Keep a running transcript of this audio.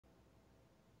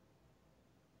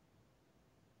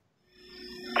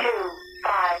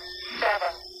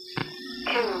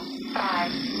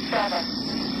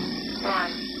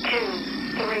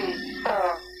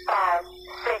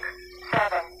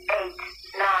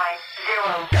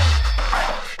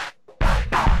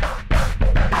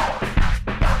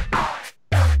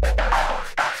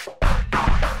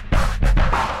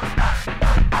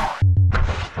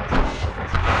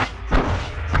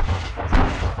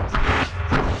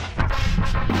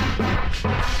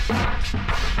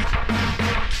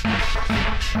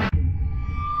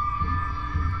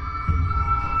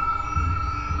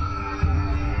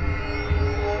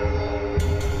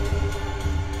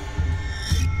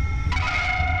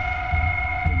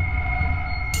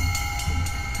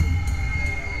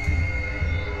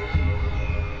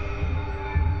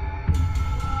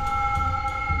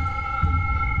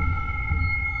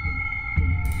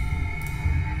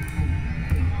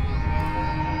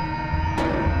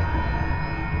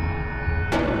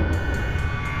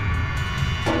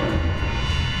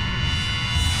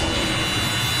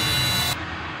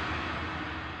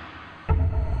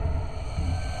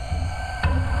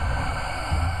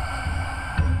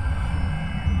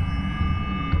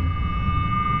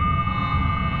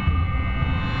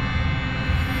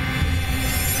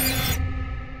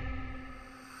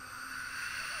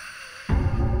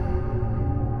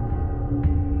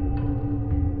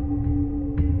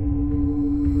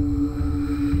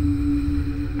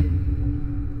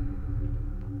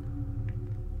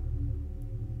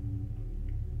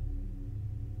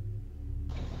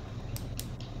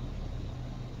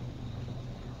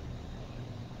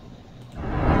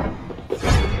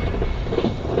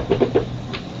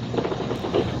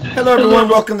Hello everyone,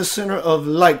 welcome to Center of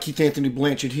Light. Keith Anthony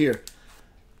Blanchard here.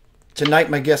 Tonight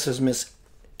my guest is Miss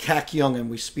Kac Young, and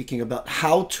we're speaking about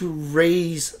how to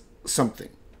raise something.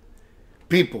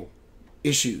 People,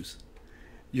 issues,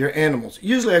 your animals.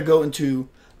 Usually I go into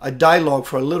a dialogue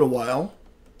for a little while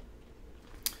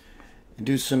and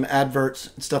do some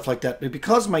adverts and stuff like that. But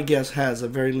because my guest has a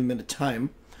very limited time,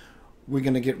 we're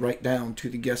going to get right down to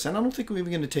the guest. And I don't think we're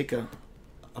even going to take a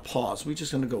pause. We're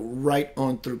just going to go right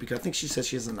on through because I think she says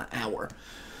she has an hour.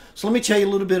 So let me tell you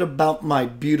a little bit about my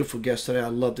beautiful guest today. I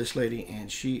love this lady,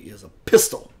 and she is a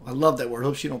pistol. I love that word.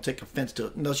 Hope she don't take offense to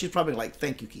it. No, she's probably like,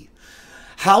 thank you, Keith.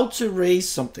 How to raise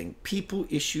something. People,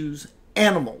 issues,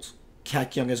 animals.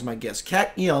 Kac Young is my guest.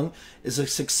 Kac Young is a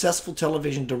successful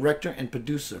television director and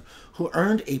producer who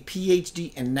earned a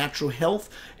PhD in natural health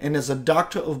and is a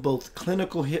doctor of both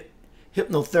clinical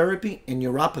hypnotherapy and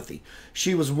neuropathy.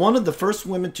 She was one of the first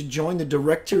women to join the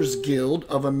Directors Guild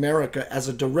of America as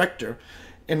a director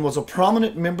and was a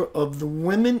prominent member of the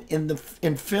Women in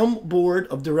Film Board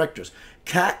of Directors.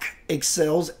 Kac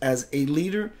excels as a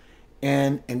leader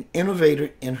and an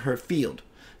innovator in her field.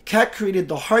 Kac created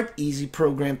the Heart Easy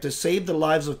program to save the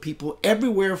lives of people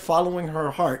everywhere following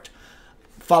her heart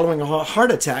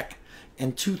attack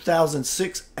in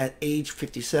 2006 at age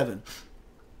 57.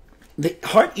 The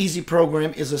Heart Easy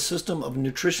program is a system of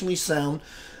nutritionally sound,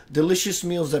 delicious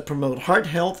meals that promote heart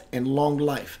health and long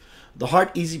life. The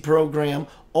Heart Easy program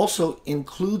also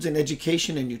includes an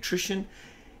education in nutrition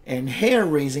and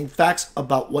hair-raising facts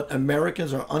about what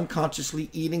Americans are unconsciously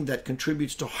eating that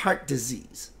contributes to heart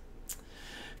disease.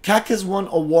 Kac has won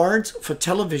awards for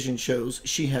television shows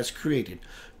she has created,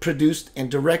 produced, and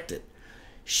directed.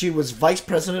 She was Vice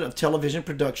President of Television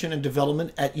Production and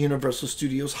Development at Universal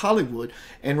Studios Hollywood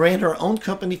and ran her own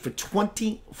company for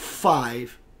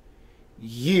 25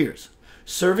 years,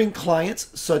 serving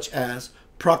clients such as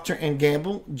Procter &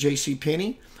 Gamble,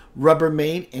 JCPenney,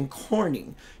 Rubbermaid, and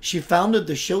Corning. She founded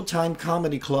the Showtime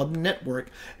Comedy Club Network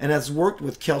and has worked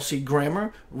with Kelsey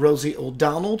Grammer, Rosie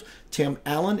O'Donnell, Tim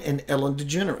Allen, and Ellen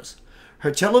DeGeneres.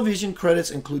 Her television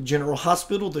credits include General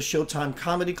Hospital, the Showtime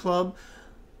Comedy Club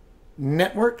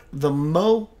Network, The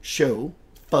Mo Show,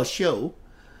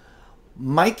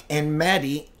 Mike and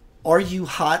Maddie, Are You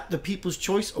Hot, the People's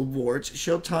Choice Awards,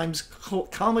 Showtime's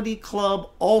Comedy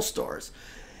Club All-Stars,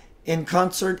 In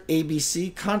Concert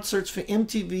ABC, concerts for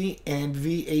MTV and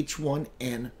VH1,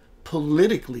 and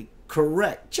Politically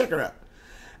Correct. Check her out.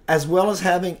 As well as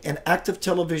having an active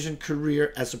television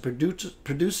career as a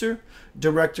producer,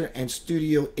 director, and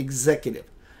studio executive.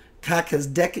 Kac has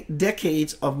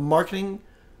decades of marketing,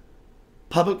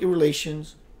 public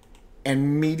relations,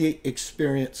 and media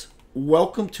experience.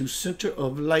 Welcome to Center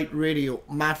of Light Radio,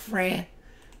 my friend,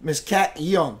 Miss Kac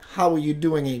Young. How are you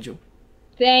doing, Angel?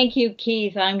 Thank you,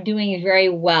 Keith. I'm doing very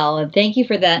well. And thank you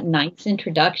for that nice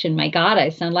introduction. My God, I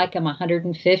sound like I'm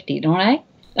 150, don't I?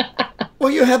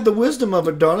 Well, you have the wisdom of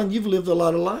it, darling. You've lived a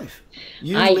lot of life.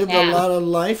 You've lived a lot of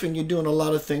life, and you're doing a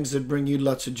lot of things that bring you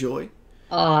lots of joy.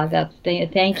 Oh,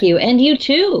 thank you. And you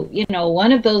too. You know,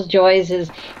 one of those joys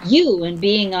is you and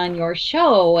being on your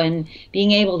show and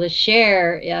being able to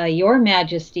share your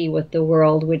majesty with the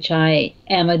world, which I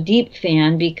am a deep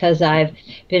fan because I've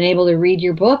been able to read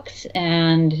your books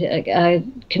and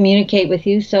communicate with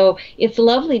you. So it's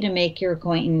lovely to make your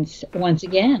acquaintance once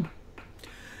again.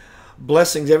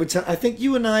 Blessings every time. I think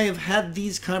you and I have had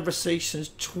these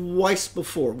conversations twice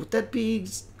before. Would that be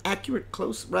accurate,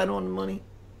 close, right on the money?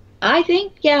 I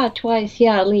think, yeah, twice,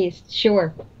 yeah, at least,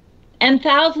 sure. And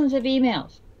thousands of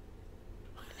emails.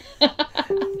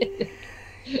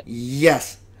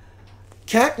 Yes.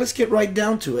 Kat, let's get right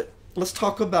down to it. Let's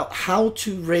talk about how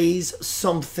to raise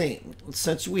something.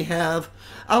 Since we have,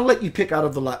 I'll let you pick out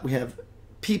of the lot. We have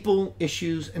people,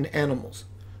 issues, and animals.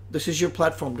 This is your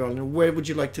platform, darling. Where would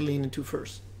you like to lean into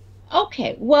first?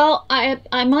 Okay, well,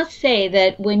 I must say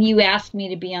that when you asked me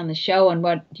to be on the show and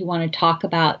what you want to talk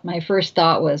about, my first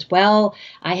thought was, well,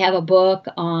 I have a book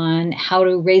on how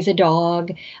to raise a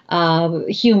dog,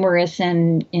 humorous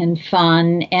and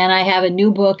fun, and I have a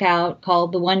new book out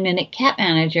called The 1 Minute Cat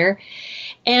Manager.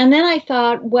 And then I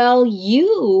thought, well,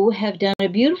 you have done a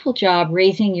beautiful job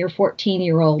raising your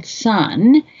 14-year-old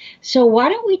son. So why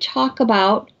don't we talk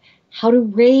about how to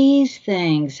raise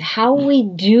things, how we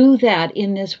do that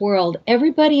in this world?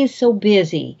 Everybody is so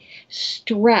busy,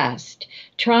 stressed,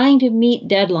 trying to meet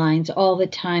deadlines all the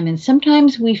time. And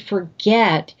sometimes we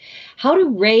forget how to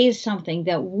raise something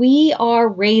that we are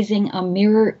raising a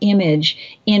mirror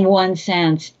image in one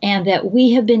sense, and that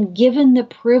we have been given the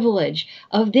privilege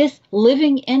of this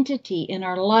living entity in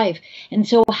our life. And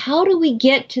so how do we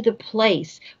get to the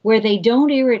place where they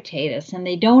don't irritate us and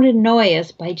they don't annoy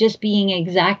us by just being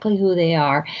exactly who they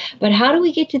are, but how do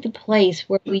we get to the place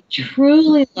where we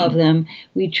truly love them,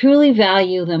 we truly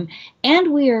value them,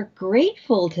 and we are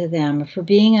grateful to them for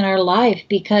being in our life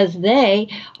because they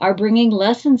are bringing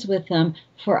lessons with them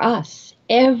for us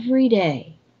every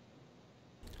day?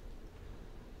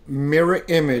 Mirror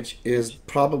image is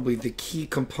probably the key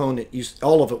component.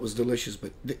 All of it was delicious,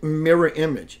 but the mirror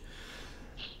image.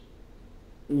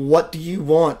 What do you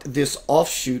want this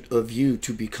offshoot of you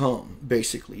to become,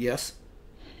 basically? Yes?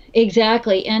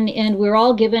 Exactly, and we're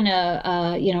all given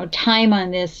time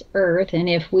on this earth, and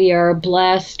if we are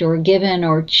blessed or given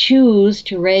or choose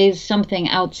to raise something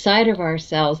outside of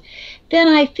ourselves, then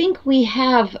I think we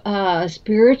have a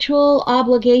spiritual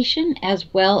obligation as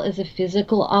well as a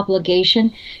physical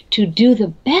obligation to do the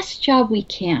best job we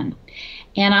can.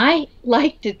 And I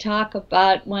like to talk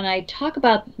about, when I talk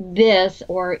about this,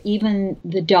 or even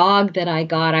the dog that I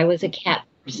got, I was a cat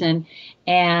person,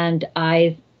 and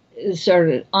I sort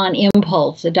of on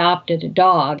impulse adopted a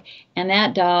dog, and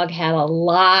that dog had a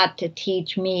lot to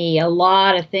teach me, a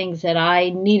lot of things that I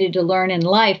needed to learn in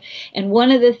life. And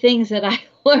one of the things that I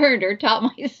learned or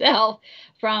taught myself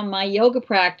from my yoga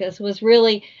practice was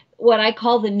really what I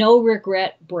call the no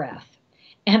regret breath.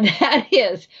 And that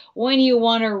is when you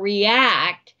want to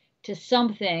react to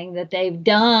something that they've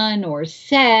done or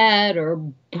said or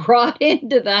brought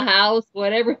into the house,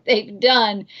 whatever they've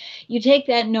done, you take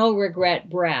that no regret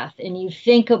breath and you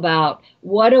think about,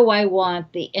 what do I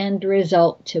want the end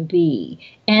result to be?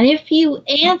 And if you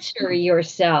answer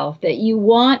yourself that you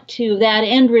want that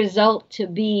end result to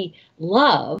be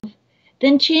love,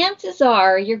 then chances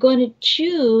are you're going to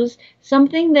choose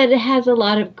something that has a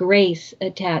lot of grace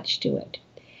attached to it.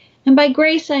 And by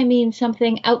grace, I mean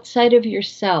something outside of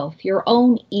yourself, your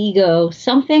own ego,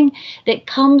 something that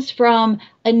comes from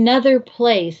another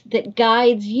place that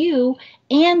guides you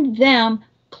and them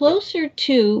closer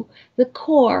to the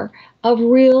core of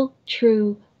real,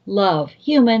 true love,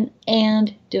 human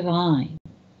and divine.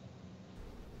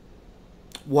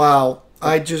 Wow.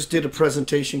 I just did a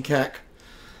presentation, CAC,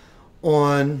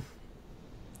 on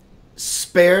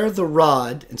spare the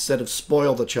rod instead of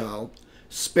spoil the child.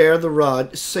 Spare the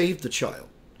rod, save the child.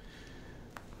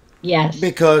 Yes.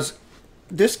 Because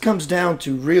this comes down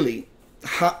to really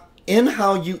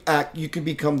how you act, you can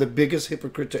become the biggest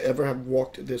hypocrite to ever have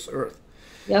walked this earth.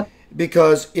 Yep.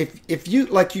 Because if you,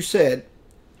 like you said,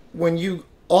 when you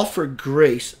offer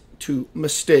grace to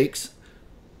mistakes,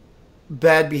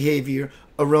 bad behavior,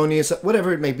 erroneous,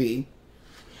 whatever it may be,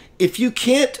 if you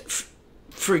can't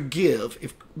forgive,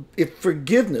 if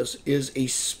forgiveness is a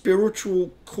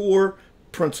spiritual core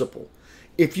principle,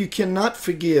 if you cannot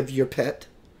forgive your pet,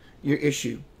 your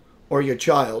issue, or your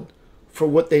child for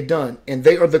what they've done, and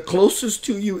they are the closest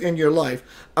to you in your life,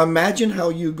 imagine how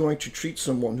you're going to treat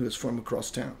someone who is from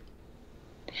across town.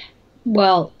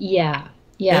 Well, yeah,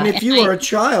 yeah. And if you are a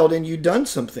child and you've done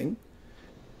something,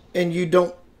 and you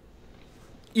don't,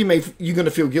 you're going to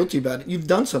feel guilty about it. You've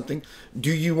done something.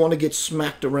 Do you want to get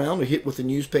smacked around or hit with a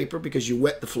newspaper because you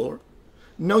wet the floor?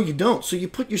 No, you don't. So you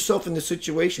put yourself in the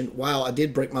situation. Wow, I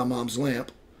did break my mom's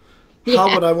lamp.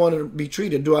 How would I want to be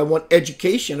treated? Do I want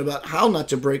education about how not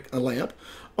to break a lamp?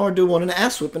 Or do I want an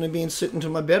ass whipping and being sitting to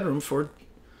my bedroom for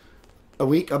a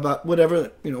week about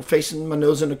whatever, facing my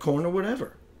nose in a corner,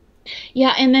 whatever?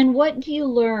 Yeah, and then what do you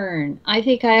learn? I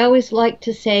think I always like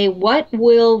to say, what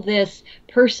will this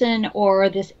person or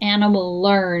this animal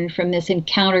learn from this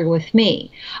encounter with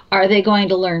me? Are they going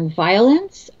to learn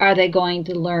violence? Are they going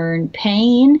to learn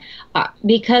pain?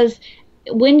 Because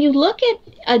when you look at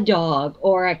a dog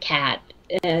or a cat,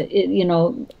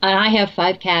 I have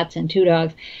 5 cats and 2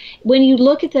 dogs. When you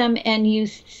look at them and you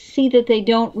see that they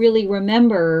don't really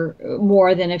remember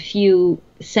more than a few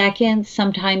seconds,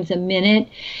 sometimes a minute,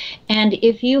 and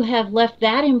if you have left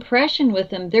that impression with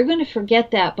them, they're going to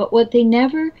forget that. But what they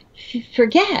never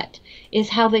forget is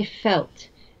how they felt.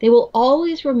 They will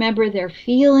always remember their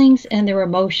feelings and their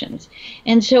emotions.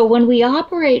 And so when we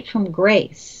operate from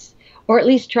grace, or at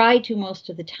least try to most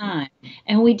of the time,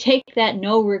 and we take that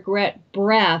no regret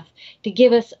breath to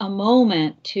give us a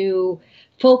moment to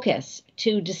focus,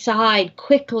 to decide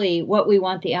quickly what we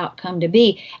want the outcome to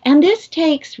be. And this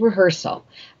takes rehearsal.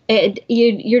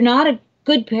 You're not a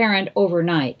good parent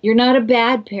overnight. You're not a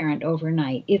bad parent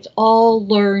overnight. It's all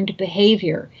learned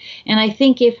behavior. And I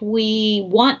think if we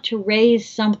want to raise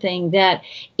something that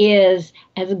is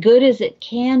as good as it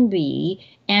can be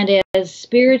and as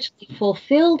spiritually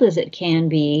fulfilled as it can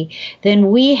be,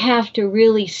 then we have to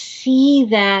really see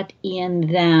that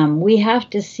in them. We have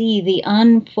to see the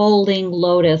unfolding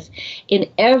lotus in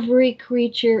every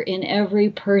creature, in every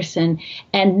person,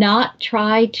 and not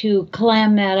try to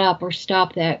clam that up or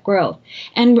stop that growth.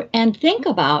 And think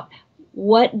about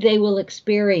what they will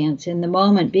experience in the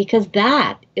moment, because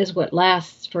that is what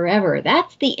lasts forever.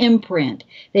 That's the imprint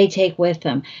they take with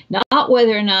them. Not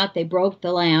whether or not they broke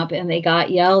the lamp and they got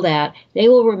yelled at. They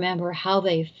will remember how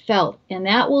they felt, and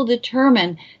that will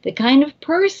determine the kind of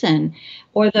person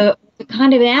or the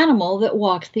kind of animal that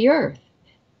walks the earth.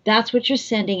 That's what you're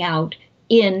sending out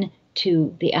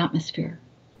into the atmosphere.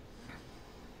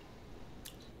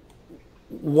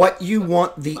 What you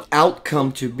want the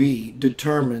outcome to be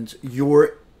determines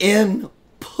your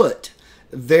input.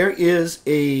 There is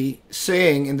a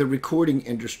saying in the recording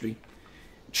industry: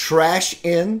 trash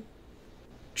in,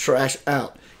 trash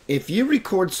out. If you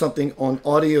record something on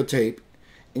audio tape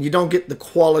and you don't get the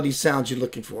quality sounds you're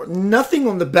looking for, nothing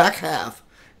on the back half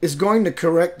is going to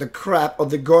correct the crap or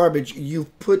the garbage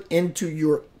you've put into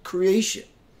your creation.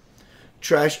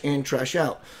 Trash in, trash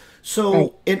out. So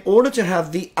Right. in order to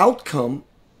have the outcome,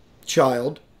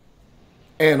 child,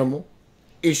 animal,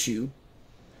 issue,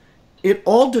 it's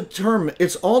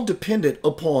all dependent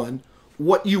upon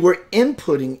what you were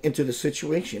inputting into the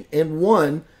situation. And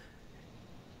one,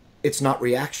 it's not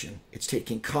reaction, it's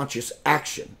taking conscious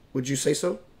action. Would you say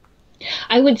so?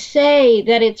 I would say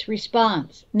that it's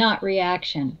response, not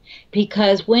reaction,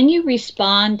 because when you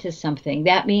respond to something,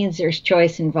 that means there's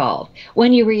choice involved.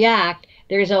 When you react,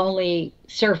 there's only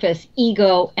surface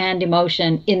ego and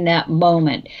emotion in that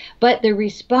moment. But the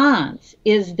response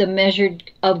is the measure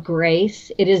of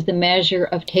grace. It is the measure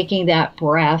of taking that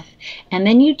breath. And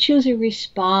then you choose a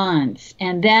response.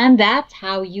 And then that's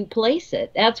how you place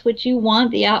it. That's what you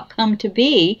want the outcome to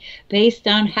be based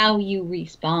on how you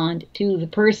respond to the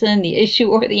person, the issue,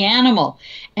 or the animal.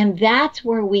 And that's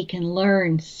where we can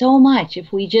learn so much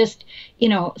if we just,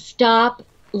 stop,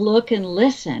 look, and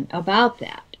listen about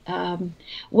that.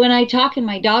 When I talk in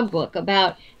my dog book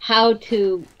about how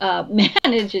to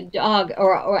manage a dog,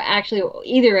 or actually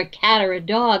either a cat or a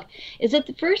dog, is that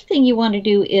the first thing you want to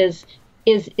do is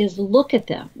look at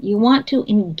them. You want to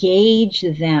engage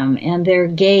them and their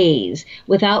gaze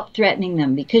without threatening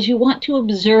them, because you want to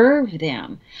observe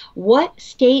them. What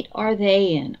state are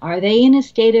they in? Are they in a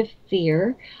state of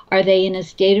fear? Are they in a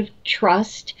state of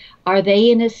trust? Are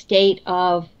they in a state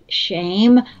of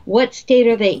shame? What state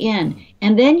are they in?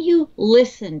 And then you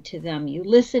listen to them. You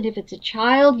listen. If it's a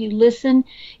child, you listen.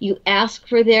 You ask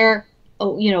for their,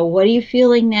 what are you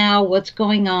feeling now? What's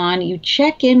going on? You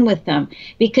check in with them,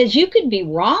 because you could be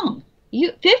wrong.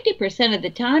 50% of the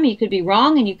time you could be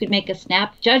wrong, and you could make a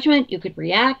snap judgment. You could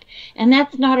react, and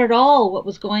that's not at all what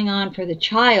was going on for the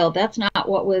child. That's not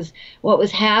what was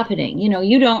happening.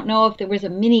 You don't know if there was a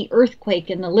mini earthquake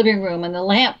in the living room and the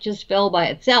lamp just fell by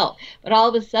itself, but all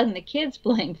of a sudden the kid's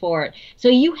playing for it. So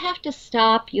you have to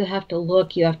stop, you have to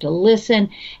look, you have to listen,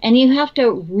 and you have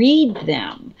to read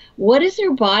them. What is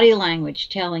their body language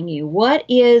telling you? What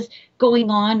is going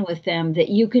on with them that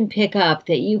you can pick up,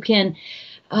 that you can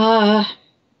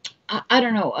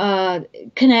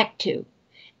connect to?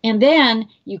 And then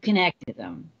you connect to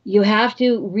them. You have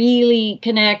to really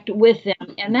connect with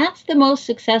them. And that's the most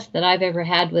success that I've ever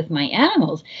had with my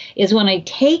animals, is when I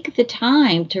take the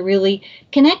time to really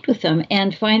connect with them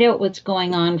and find out what's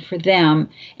going on for them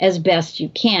as best you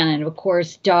can. And of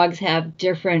course, dogs have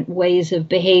different ways of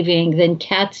behaving than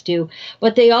cats do,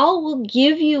 but they all will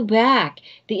give you back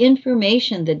the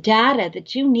information, the data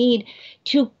that you need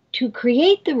to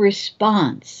create the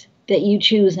response that you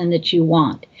choose and that you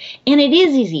want. And it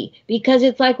is easy because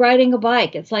it's like riding a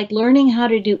bike. It's like learning how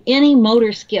to do any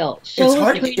motor skill. It's So is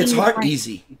hard. It's training the hard brain.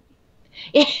 easy.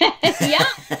 Yeah,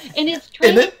 and it's Isn't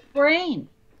training it? the brain,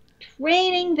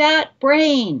 training that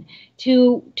brain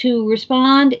to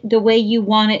respond the way you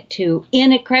want it to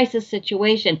in a crisis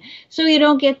situation, so you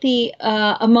don't get the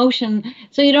emotion,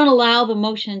 so you don't allow the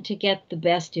emotion to get the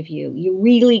best of you. You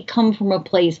really come from a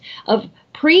place of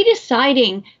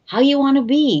pre-deciding how you want to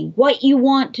be, what you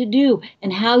want to do,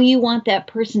 and how you want that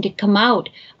person to come out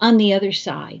on the other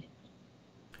side.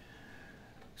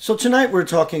 So tonight we're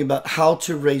talking about how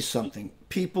to raise something: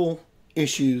 people,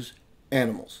 issues,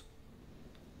 animals.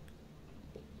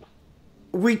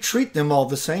 We treat them all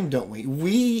the same, don't we?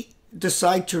 We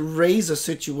decide to raise a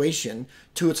situation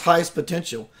to its highest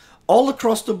potential. All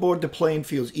across the board, the playing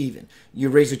field's even. You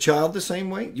raise a child the same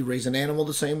way. You raise an animal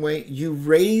the same way. You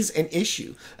raise an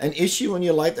issue in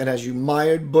your life that has you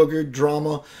mired, boogered,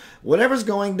 drama, whatever's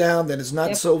going down that is not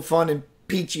Yep. so fun and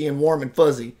peachy and warm and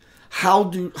fuzzy. How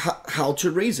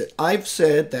to raise it? I've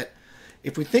said that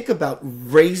if we think about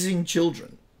raising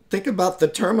children, think about the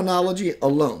terminology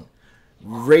alone.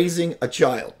 Raising a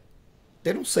child.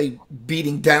 They don't say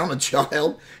beating down a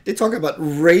child. They talk about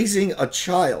raising a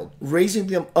child, raising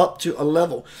them up to a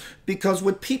level. Because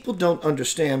what people don't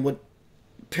understand, what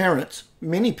parents,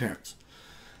 many parents,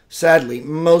 sadly,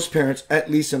 most parents,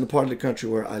 at least in the part of the country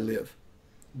where I live,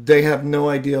 they have no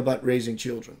idea about raising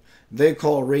children. They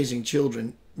call raising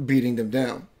children beating them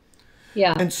down.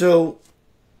 Yeah. And so,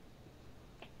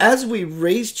 as we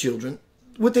raise children,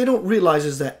 what they don't realize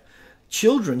is that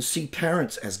children see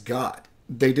parents as God.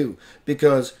 They do,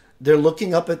 because they're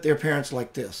looking up at their parents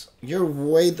like this. You're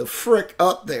way the frick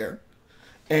up there,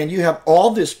 and you have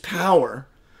all this power,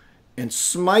 and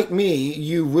smite me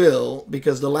you will,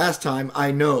 because the last time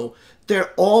I know.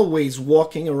 They're always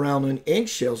walking around on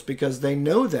eggshells because they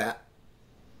know that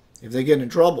if they get in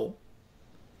trouble,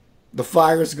 the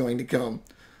fire is going to come.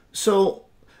 So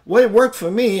what worked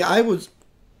for me, I was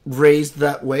raised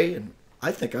that way, and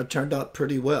I think I turned out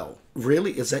pretty well.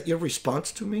 Really? Is that your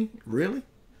response to me? Really?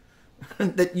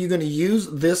 That you're going to use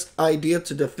this idea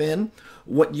to defend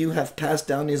what you have passed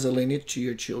down as a lineage to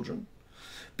your children?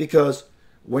 Because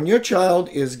when your child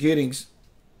is getting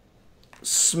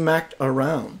smacked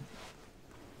around,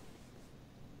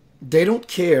 they don't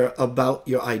care about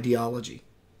your ideology.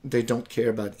 They don't care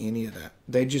about any of that.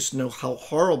 They just know how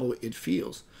horrible it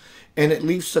feels. And it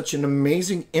leaves such an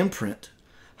amazing imprint.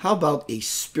 How about a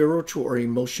spiritual or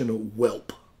emotional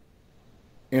whelp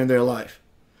in their life?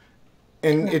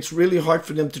 And it's really hard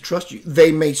for them to trust you.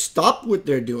 They may stop what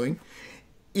they're doing.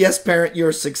 Yes, parent,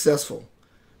 you're successful.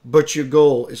 But your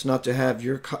goal is not to have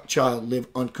your child live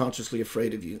unconsciously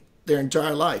afraid of you their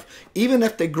entire life. Even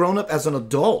if they've grown up as an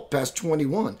adult past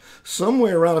 21,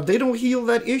 somewhere around, if they don't heal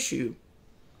that issue,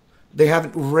 they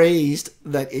haven't raised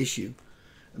that issue.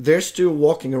 They're still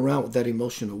walking around with that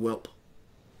emotional whelp.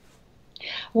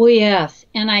 Well, yes.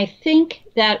 And I think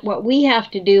that what we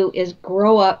have to do is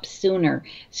grow up sooner.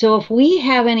 So if we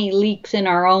have any leaks in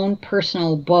our own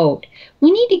personal boat,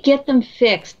 we need to get them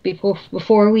fixed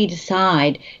before we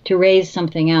decide to raise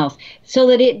something else, so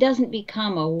that it doesn't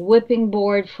become a whipping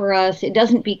board for us. It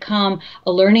doesn't become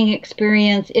a learning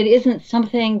experience. It isn't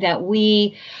something that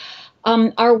we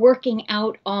are working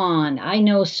out on. I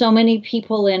know so many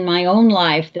people in my own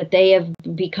life that they have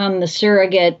become the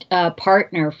surrogate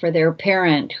partner for their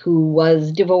parent who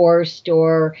was divorced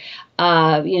or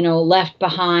left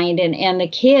behind, and the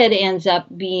kid ends up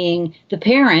being the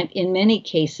parent in many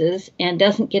cases and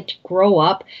doesn't get to grow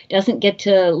up, doesn't get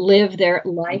to live their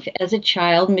life as a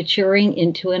child maturing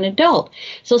into an adult.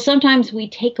 So sometimes we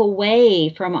take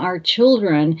away from our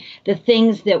children the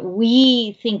things that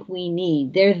we think we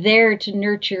need. They're there to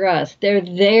nurture us. They're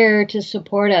there to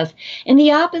support us. And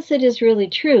the opposite is really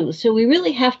true. So we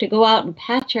really have to go out and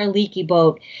patch our leaky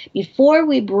boat before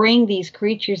we bring these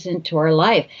creatures into our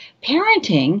life.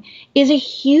 Parenting is a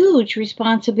huge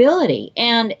responsibility.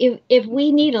 And if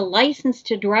we need a license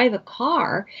to drive a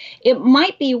car, it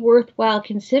might be worthwhile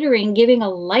considering giving a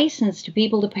license to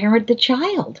people to parent the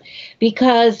child.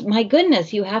 Because, my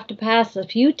goodness, you have to pass a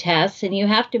few tests, and you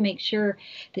have to make sure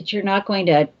that you're not going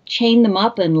to chain them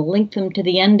up and link them to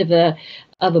the end of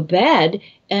a bed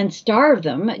and starve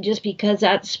them just because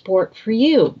that's sport for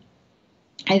you.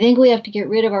 I think we have to get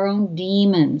rid of our own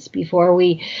demons before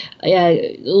we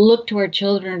look to our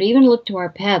children or even look to our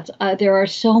pets. There are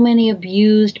so many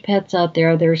abused pets out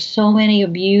there. There are so many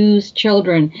abused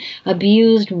children,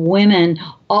 abused women,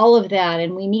 all of that.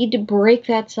 And we need to break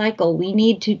that cycle. We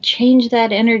need to change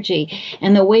that energy.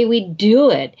 And the way we do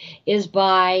it is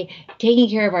by taking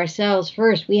care of ourselves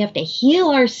first. We have to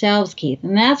heal ourselves, Keith.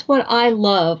 And that's what I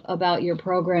love about your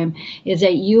program, is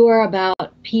that you are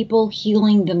about people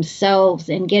healing themselves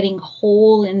and getting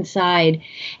whole inside.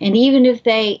 And even if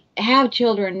they have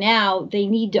children now, they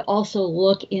need to also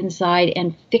look inside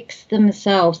and fix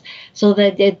themselves so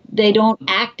that they don't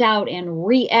act out and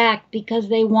react because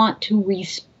they want to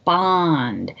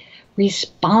respond.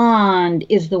 Respond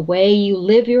is the way you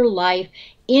live your life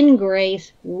in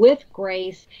grace, with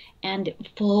grace, and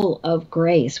full of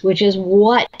grace, which is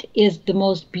what is the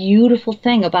most beautiful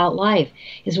thing about life,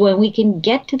 is when we can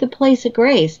get to the place of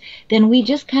grace, then we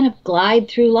just kind of glide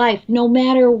through life no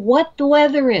matter what the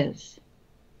weather is.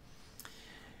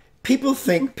 People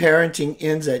think parenting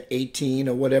ends at 18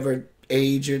 or whatever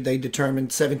age they determine,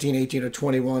 17, 18, or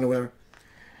 21 or whatever.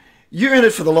 You're in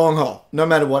it for the long haul, no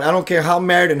matter what. I don't care how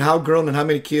married and how grown and how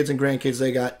many kids and grandkids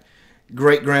they got,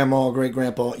 great-grandma,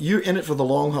 great-grandpa. You're in it for the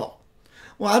long haul.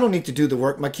 Well, I don't need to do the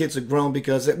work. My kids are grown,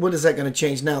 because what is that going to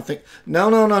change now?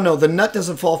 No. The nut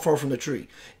doesn't fall far from the tree.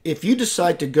 If you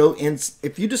decide to go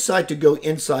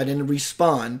inside and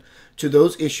respond to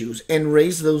those issues and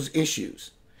raise those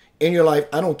issues in your life,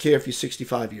 I don't care if you're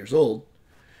 65 years old,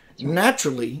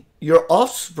 naturally, your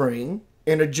offspring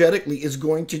energetically is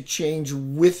going to change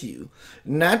with you.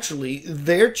 Naturally,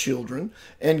 their children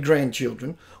and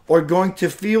grandchildren are going to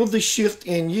feel the shift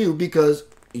in you, because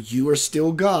you are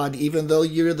still God. Even though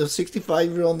you're the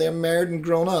 65-year-old and they're married and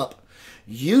grown up,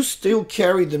 you still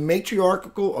carry the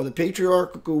matriarchal or the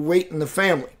patriarchal weight in the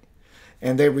family.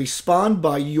 And they respond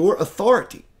by your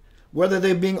authority, whether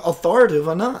they're being authoritative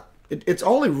or not. It's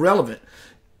all irrelevant,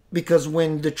 because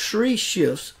when the tree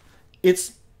shifts,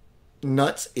 it's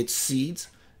nuts, it's seeds,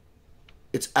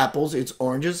 it's apples, it's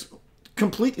oranges,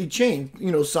 completely change.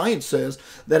 Science says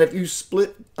that if you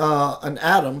split an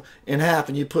atom in half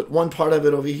and you put one part of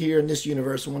it over here in this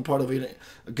universe and one part of it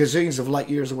gazillions of light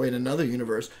years away in another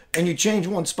universe, and you change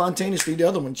one spontaneously, the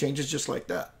other one changes just like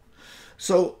that.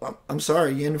 So I'm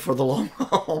sorry, you're in for the long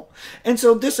haul. And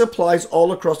so this applies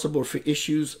all across the board for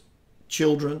issues,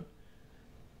 children,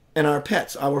 and our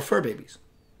pets, our fur babies.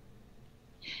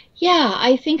 Yeah,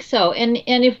 I think so. And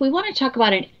if we want to talk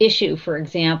about an issue, for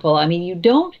example,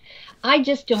 I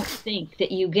just don't think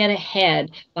that you get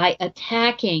ahead by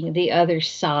attacking the other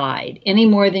side any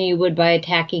more than you would by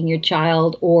attacking your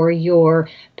child or your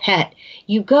pet.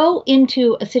 You go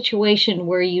into a situation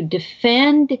where you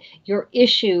defend your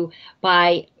issue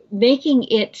by making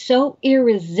it so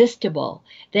irresistible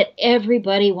that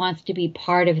everybody wants to be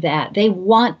part of that. They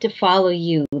want to follow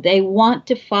you. They want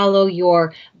to follow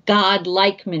your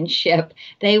God-likemanship.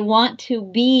 They want to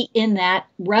be in that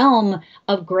realm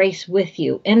of grace with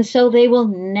you. And so they will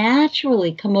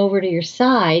naturally come over to your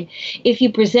side if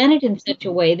you present it in such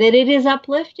a way that it is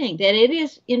uplifting, that it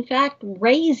is, in fact,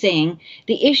 raising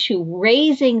the issue,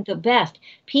 raising the best.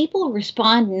 People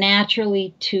respond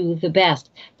naturally to the best.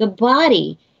 The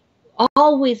body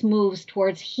always moves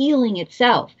towards healing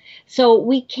itself. So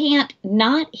we can't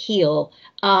not heal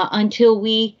until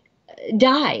we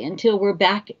die, until we're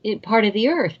back in part of the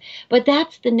earth. But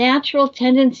that's the natural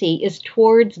tendency, is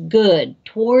towards good,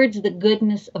 towards the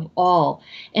goodness of all.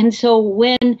 And so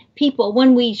when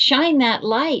we shine that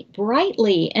light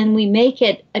brightly and we make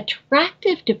it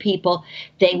attractive to people,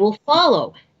 they will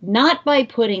follow. Not by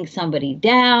putting somebody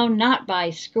down, not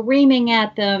by screaming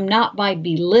at them, not by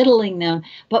belittling them,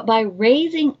 but by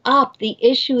raising up the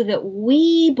issue that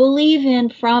we believe in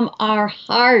from our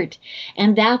heart.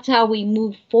 And that's how we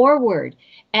move forward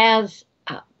as,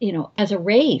 as a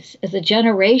race, as a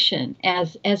generation,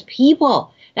 as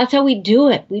people. That's how we do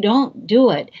it. We don't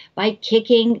do it by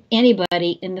kicking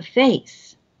anybody in the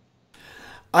face.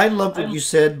 I love what you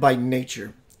said, by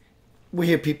nature. We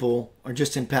hear people, or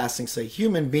just in passing, say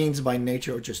human beings by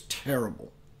nature are just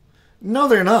terrible. No,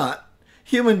 they're not.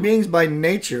 Human beings by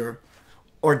nature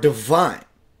are divine.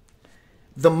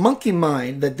 The monkey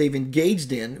mind that they've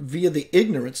engaged in via the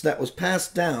ignorance that was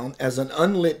passed down as an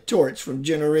unlit torch from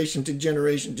generation to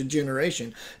generation to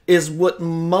generation is what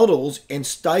muddles and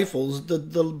stifles the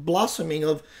blossoming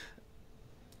of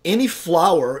any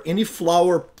flowering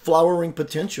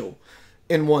potential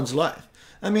in one's life.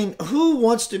 I mean, who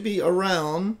wants to be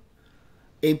around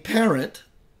a parent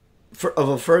of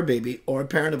a fur baby, or a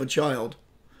parent of a child,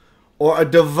 or a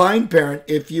divine parent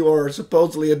if you are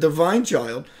supposedly a divine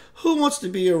child? Who wants to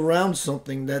be around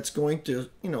something that's going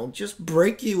to, just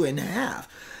break you in half?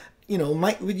 You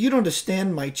don't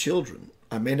understand my children.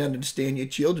 I may not understand your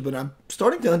children, but I'm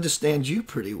starting to understand you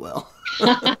pretty well.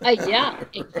 Yeah,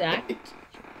 exactly.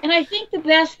 And I think the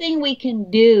best thing we can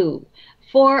do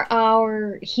for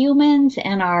our humans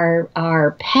and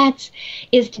our pets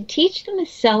is to teach them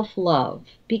self-love,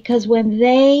 because when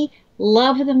they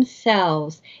love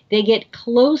themselves, they get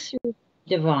closer to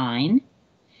the divine,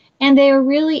 and they are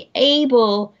really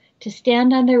able to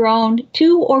stand on their own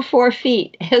 2 or 4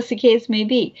 feet, as the case may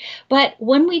be. But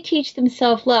when we teach them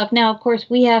self love, now, of course,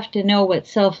 we have to know what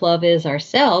self love is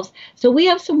ourselves. So we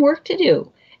have some work to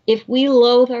do. If we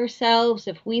loathe ourselves,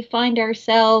 if we find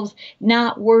ourselves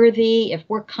not worthy, if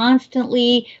we're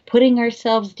constantly putting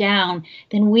ourselves down,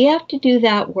 then we have to do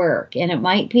that work. And it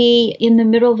might be in the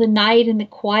middle of the night in the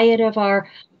quiet of our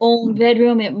own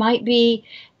bedroom. It might be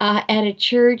at a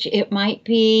church, it might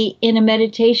be in a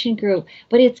meditation group,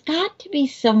 but it's got to be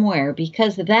somewhere,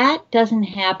 because that doesn't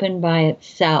happen by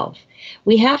itself.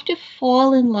 We have to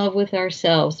fall in love with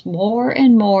ourselves more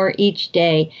and more each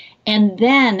day. And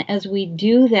then as we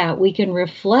do that, we can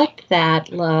reflect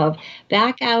that love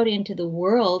back out into the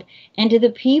world and to the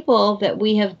people that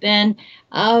we have been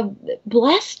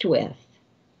blessed with.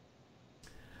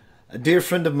 A dear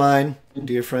friend of mine,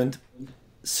 dear friend,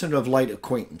 center of light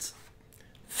acquaintance.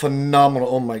 Phenomenal.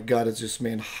 Oh my God, is this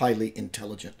man highly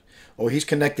intelligent? Oh, he's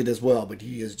connected as well, but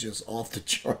he is just off the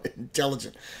chart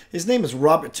intelligent. His name is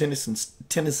Robert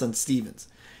Tennyson Stevens.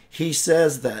 He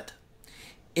says that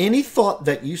any thought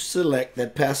that you select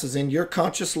that passes in your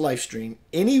conscious life stream,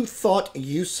 any thought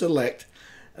you select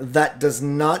that does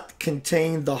not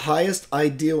contain the highest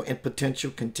ideal and potential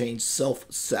contains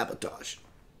self-sabotage.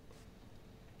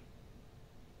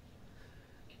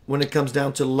 When it comes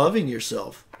down to loving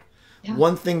yourself, yeah,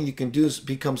 one thing you can do is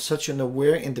become such an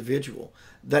aware individual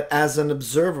that as an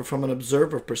observer, from an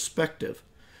observer perspective,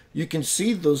 you can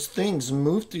see those things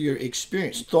move through your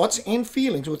experience, thoughts and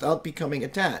feelings, without becoming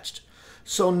attached.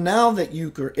 So now that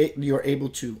you're able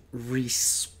to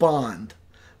respond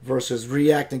versus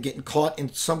react and getting caught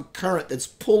in some current that's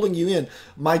pulling you in.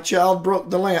 My child broke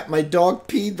the lamp. My dog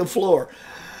peed the floor.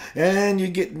 And you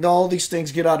get all these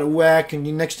things get out of whack, and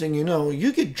next thing you know,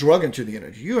 you get drug into the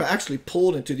energy. You are actually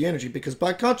pulled into the energy, because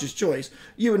by conscious choice,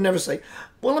 you would never say,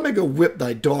 well, let me go whip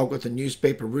thy dog with a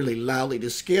newspaper really loudly to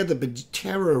scare the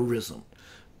terrorism.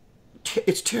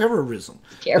 It's terrorism,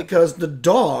 because the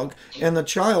dog and the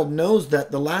child knows that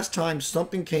the last time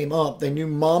something came up, they knew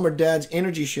mom or dad's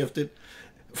energy shifted.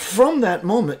 From that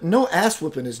moment, no ass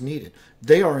whipping is needed.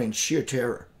 They are in sheer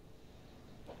terror.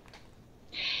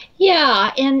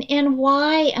 Yeah, and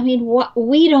why? I mean, what,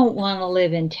 we don't want to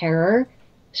live in terror.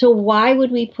 So why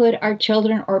would we put our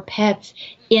children or pets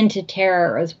into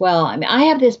terror as well? I mean, I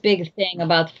have this big thing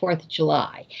about the 4th of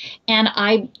July, and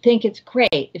I think it's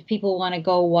great if people want to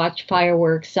go watch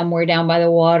fireworks somewhere down by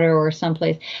the water or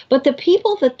someplace. But the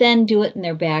people that then do it in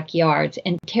their backyards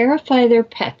and terrify their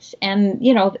pets, and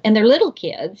and their little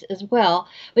kids as well,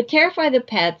 but terrify the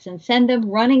pets and send them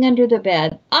running under the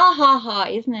bed. Ah ha ha,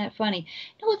 isn't that funny?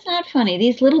 No, it's not funny.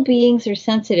 These little beings are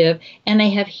sensitive, and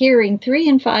they have hearing 3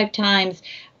 and 5 times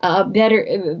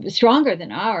stronger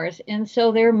than ours, and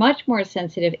so they're much more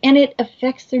sensitive, and it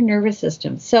affects their nervous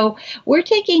system. So we're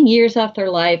taking years off their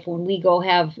life when we go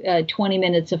have 20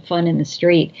 minutes of fun in the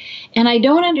street, and I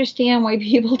don't understand why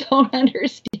people don't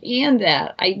understand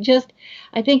that.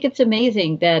 I think it's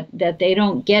amazing that they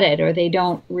don't get it, or they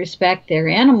don't respect their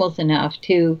animals enough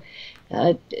to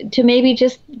maybe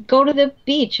just go to the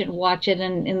beach and watch it,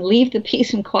 and leave the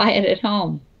peace and quiet at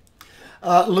home.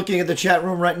 Looking at the chat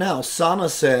room right now, Sana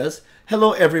says,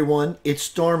 hello everyone, it's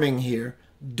storming here.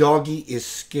 Doggy is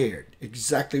scared.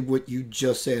 Exactly what you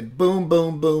just said. Boom,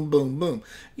 boom, boom, boom, boom.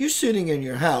 You're sitting in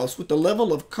your house with the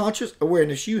level of conscious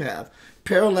awareness you have,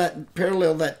 parallel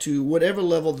that to whatever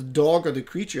level the dog or the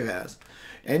creature has,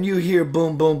 and you hear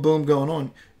boom, boom, boom going on.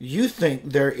 You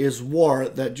think there is war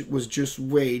that was just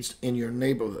waged in your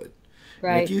neighborhood.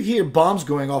 Right. And if you hear bombs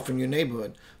going off in your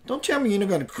neighborhood, don't tell me you're not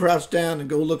going to crouch down and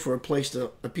go look for a piece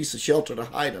of shelter to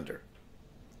hide under.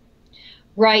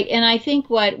 Right, and I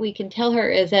think what we can tell her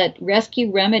is that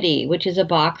Rescue Remedy, which is a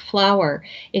Bach flower,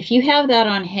 if you have that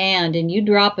on hand and you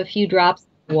drop a few drops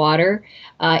of water,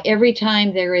 every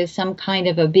time there is some kind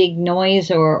of a big noise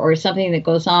or something that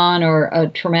goes on, or a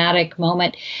traumatic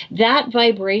moment, that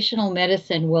vibrational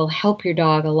medicine will help your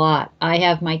dog a lot. I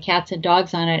have my cats and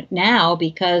dogs on it now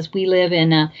because we live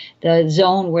in the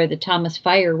zone where the Thomas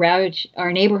Fire ravaged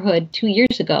our neighborhood 2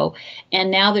 years ago,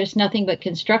 and now there's nothing but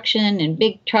construction and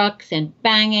big trucks and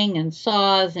banging and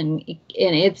saws, and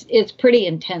it's pretty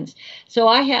intense. So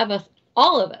I have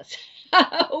all of us.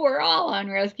 We're all on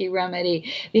Rescue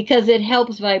Remedy because it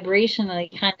helps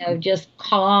vibrationally kind of just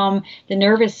calm the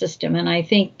nervous system. And I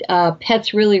think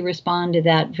pets really respond to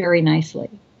that very nicely.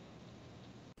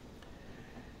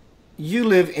 You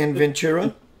live in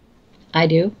Ventura. I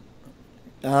do.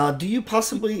 Do you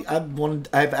possibly?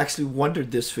 I've actually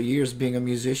wondered this for years, being a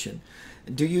musician.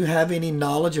 Do you have any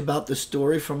knowledge about the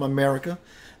story from America?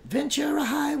 Ventura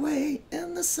Highway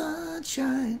in the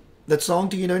sunshine. That song.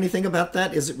 Do you know anything about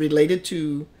that? Is it related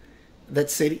to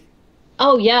that city?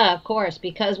 Oh, yeah, of course,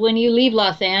 because when you leave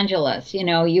Los Angeles,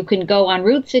 you can go on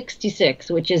Route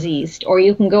 66, which is east, or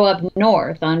you can go up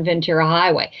north on Ventura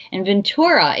Highway. And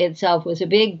Ventura itself was a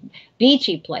big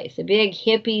beachy place, a big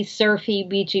hippie, surfy,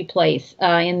 beachy place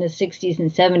in the 60s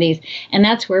and 70s, and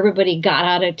that's where everybody got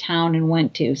out of town and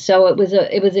went to. So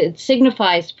it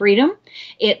signifies freedom,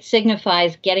 it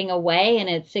signifies getting away, and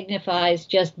it signifies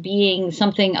just being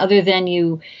something other than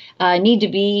you need to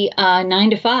be 9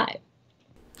 to 5.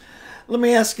 Let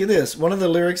me ask you this. One of the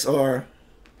lyrics are,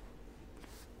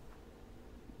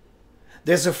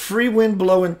 there's a free wind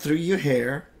blowing through your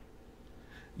hair.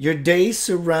 Your days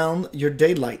surround your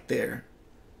daylight there.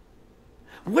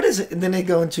 What is it? And then they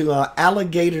go into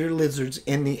alligator lizards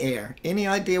in the air. Any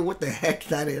idea what the heck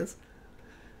that is?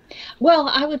 Well,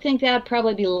 I would think that'd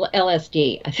probably be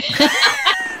LSD.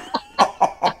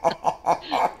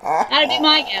 That'd be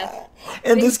my guess.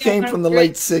 And this came from the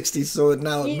late 60s, so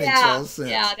now it makes all sense.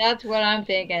 Yeah, that's what I'm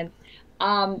thinking.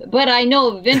 But I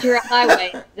know Ventura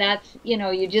Highway, that's,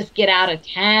 you just get out of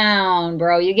town,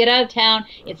 bro. You get out of town,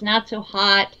 it's not so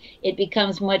hot. It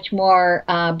becomes much more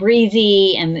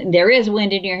breezy, and there is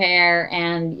wind in your hair,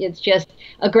 and it's just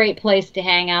a great place to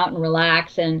hang out and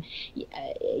relax. And,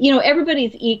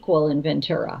 everybody's equal in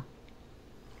Ventura.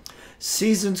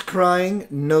 Seasons crying,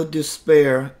 no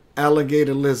despair,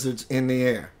 alligator lizards in the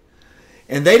air.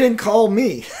 And they didn't call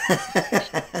me.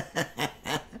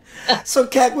 So,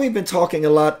 Kac, we've been talking a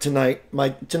lot tonight.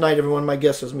 Tonight, everyone, my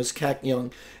guest is Miss Kac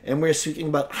Young, and we're speaking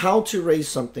about how to raise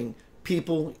something,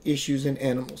 people, issues, and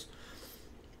animals.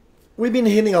 We've been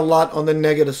hitting a lot on the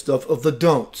negative stuff of the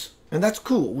don'ts, and that's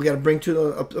cool. We got to bring to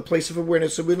a place of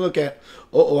awareness so we look at,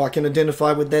 I can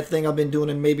identify with that thing I've been doing,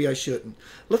 and maybe I shouldn't.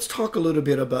 Let's talk a little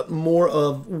bit about more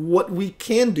of what we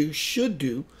can do, should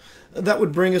do, that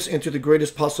would bring us into the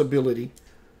greatest possibility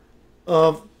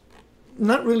of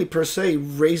not really per se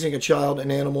raising a child,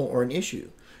 an animal, or an issue.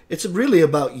 It's really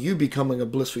about you becoming a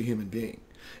blissful human being.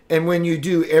 And when you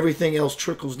do, everything else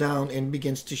trickles down and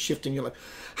begins to shift in your life.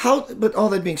 But all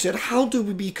that being said, how do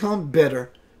we become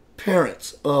better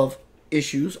parents of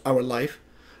issues, our life,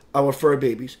 our fur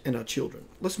babies, and our children?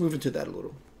 Let's move into that a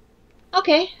little.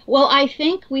 Okay, well, I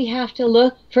think we have to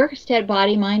look first at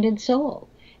body, mind, and soul.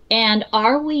 And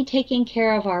are we taking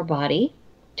care of our body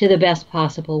to the best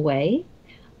possible way?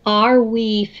 Are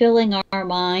we filling our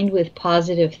mind with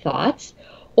positive thoughts?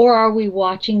 Or are we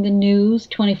watching the news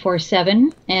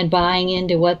 24/7 and buying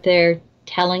into what they're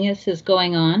telling us is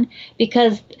going on?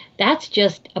 Because that's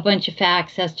just a bunch of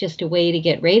facts. That's just a way to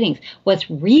get ratings.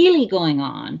 What's really going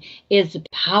on is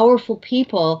powerful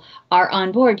people are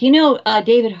on board.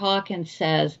 David Hawkins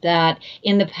says that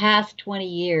in the past 20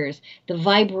 years, the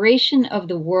vibration of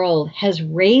the world has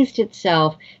raised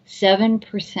itself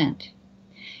 7%.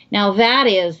 Now that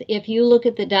is, if you look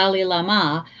at the Dalai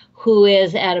Lama, who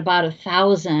is at about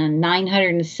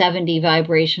 1,970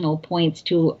 vibrational points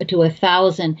to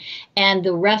 1,000, and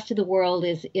the rest of the world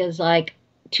is like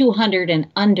 200 and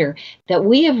under, that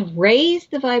we have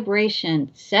raised the vibration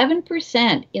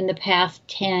 7% in the past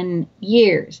 10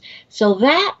 years. So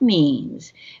that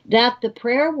means that the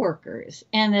prayer workers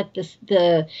and that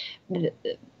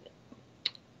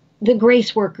the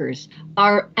grace workers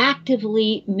are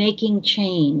actively making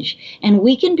change, and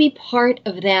we can be part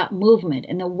of that movement.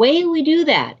 And the way we do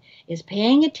that is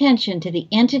paying attention to the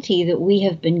entity that we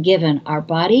have been given, our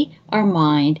body, our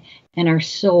mind, and our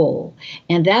soul.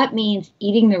 And that means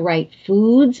eating the right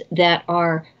foods that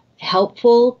are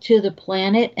helpful to the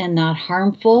planet and not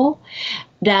harmful.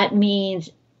 That means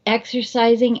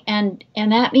exercising, and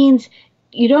that means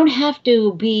you don't have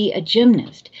to be a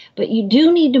gymnast, but you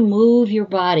do need to move your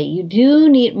body. You do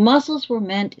need, muscles were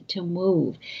meant to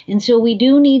move. And so we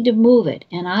do need to move it.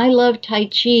 And I love Tai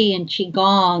Chi and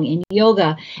Qigong and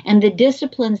yoga and the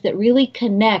disciplines that really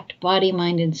connect body,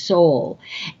 mind, and soul.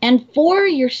 And for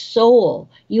your soul,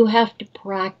 you have to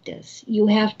practice. You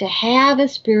have to have a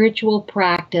spiritual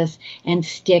practice and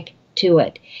stick to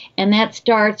it. And that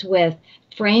starts with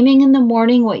framing in the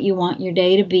morning what you want your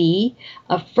day to be,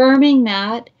 affirming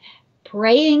that,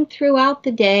 praying throughout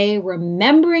the day,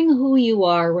 remembering who you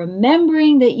are,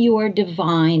 remembering that you are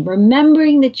divine,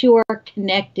 remembering that you are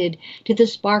connected to the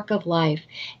spark of life.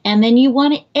 And then you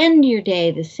want to end your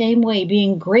day the same way,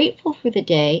 being grateful for the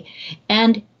day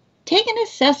and take an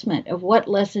assessment of what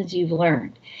lessons you've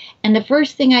learned. And the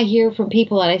first thing I hear from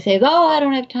people that I say, oh, I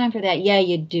don't have time for that. Yeah,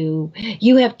 you do.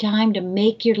 You have time to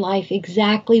make your life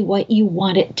exactly what you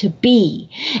want it to be.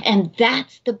 And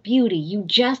that's the beauty. You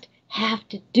just have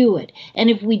to do it. And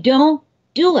if we don't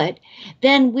do it,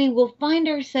 then we will find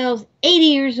ourselves 80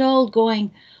 years old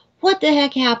going, what the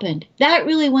heck happened? That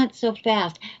really went so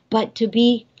fast. But to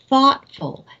be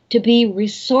thoughtful, to be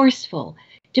resourceful,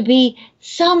 to be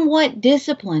somewhat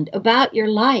disciplined about your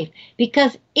life,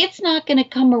 because it's not going to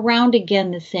come around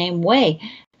again the same way.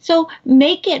 So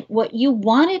make it what you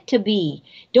want it to be.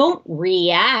 Don't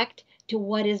react to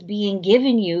what is being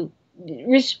given you.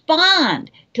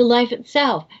 Respond to life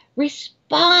itself.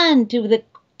 Respond to the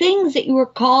things that you were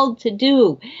called to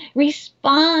do.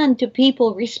 Respond to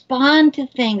people. Respond to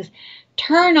things.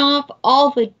 Turn off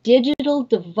all the digital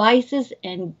devices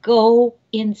and go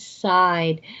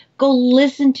inside. Go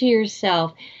listen to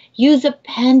yourself. Use a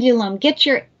pendulum. Get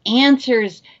your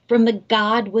answers from the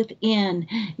God within,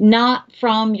 not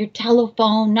from your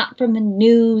telephone, not from the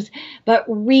news, but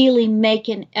really make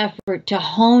an effort to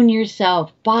hone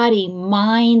yourself, body,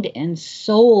 mind, and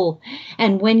soul.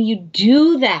 And when you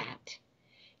do that,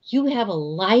 you have a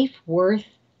life worth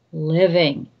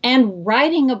living and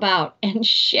writing about and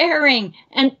sharing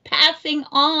and passing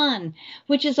on,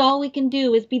 which is all we can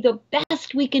do, is be the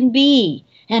best we can be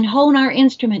and hone our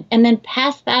instrument and then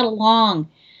pass that along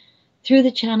through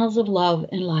the channels of love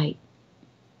and light.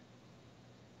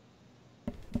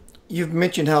 You've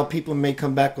mentioned how people may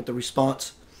come back with the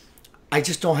response, I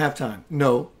just don't have time.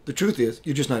 No, the truth is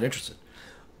you're just not interested.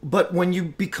 But when you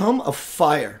become a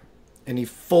fire, an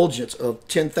effulgence of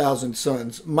 10,000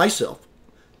 suns, myself,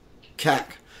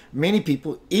 Kac, many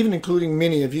people, even including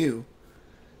many of you,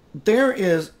 there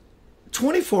is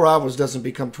 24 hours doesn't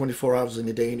become 24 hours in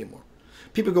a day anymore.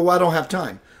 People go, well, I don't have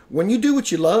time. When you do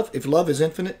what you love, if love is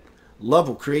infinite, love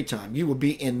will create time. You will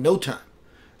be in no time.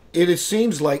 It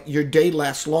seems like your day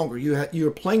lasts longer. You're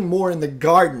playing more in the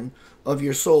garden of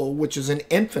your soul, which is an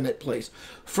infinite place.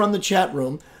 From the chat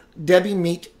room, Debbie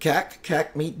meet Kac,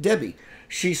 Kac meet Debbie.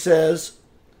 She says,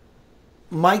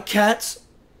 my cats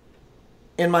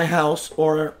in my house,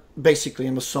 or basically,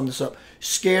 I'm going to sum this up,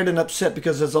 scared and upset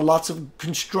because there's lots of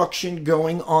construction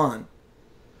going on.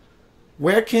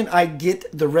 Where can I get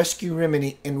the rescue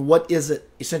remedy and what is it?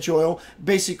 Essential oil?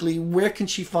 Basically, where can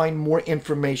she find more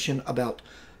information about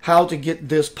how to get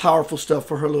this powerful stuff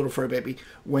for her little fur baby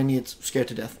when it's scared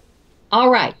to death? All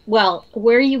right. Well,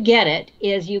 where you get it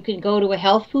is you can go to a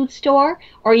health food store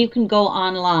or you can go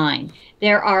online.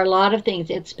 There are a lot of things.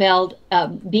 It's spelled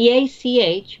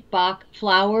B-A-C-H, Bach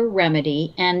Flower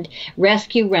Remedy, and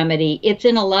Rescue Remedy. It's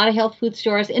in a lot of health food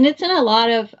stores, and it's in a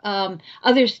lot of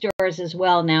other stores as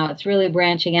well now. It's really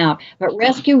branching out. But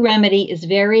Rescue Remedy is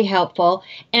very helpful.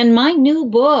 And my new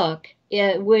book,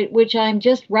 which I'm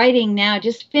just writing now,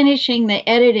 just finishing the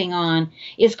editing on,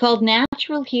 is called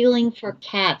Natural Healing for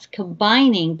Cats,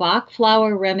 combining Bach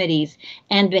flower remedies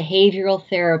and behavioral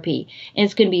therapy. And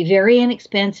it's going to be very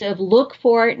inexpensive. Look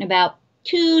for it in about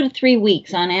 2 to 3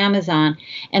 weeks on Amazon,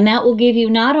 and that will give you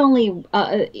not only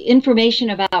information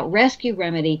about Rescue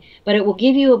Remedy, but it will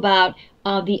give you about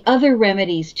the other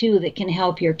remedies too that can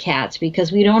help your cats,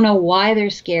 because we don't know why they're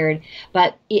scared,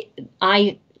 but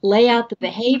I lay out the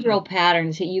behavioral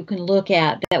patterns that you can look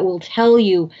at that will tell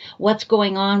you what's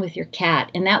going on with your cat,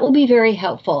 and that will be very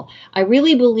helpful. I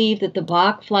really believe that the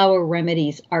Bach flower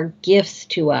remedies are gifts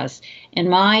to us, and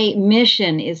my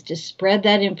mission is to spread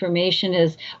that information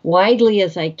as widely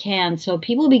as I can so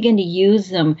people begin to use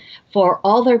them for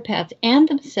all their pets and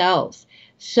themselves.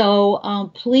 So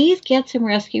please get some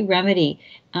Rescue Remedy.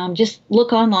 Just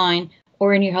look online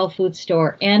or in your health food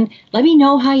store and let me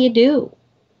know how you do.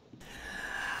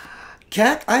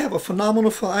 Kac, I have a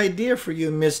phenomenal idea for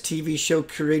you, Miss TV show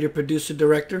creator, producer,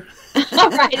 director. All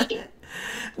right.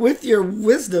 With your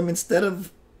wisdom,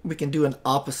 we can do an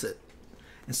opposite.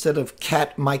 Instead of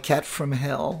my cat from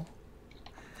hell,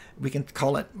 we can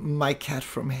call it my cat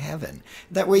from heaven.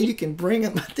 That way you can bring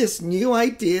up this new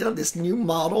idea, this new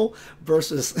model,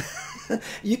 versus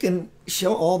you can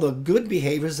show all the good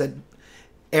behaviors that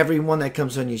everyone that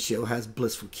comes on your show has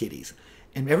blissful kitties.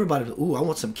 And everybody, ooh, I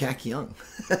want some Kac Young.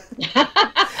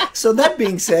 So that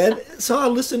being said, so our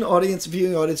listening audience,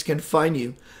 viewing audience can find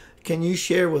you. Can you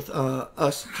share with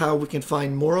us how we can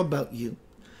find more about you?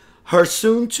 Her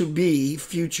soon-to-be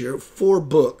future 4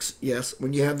 books. Yes,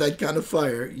 when you have that kind of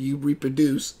fire, you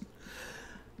reproduce.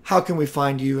 How can we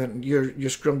find you and your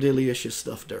scrumdiddlyicious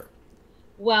stuff there?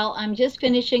 Well, I'm just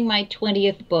finishing my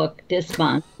 20th book this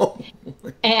month.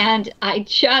 And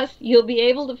you'll be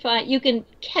able to find, you can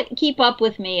keep up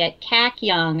with me at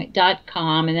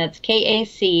kacyoung.com, and that's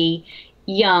KAC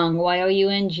Young,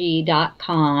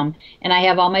 YOUNG.com. And I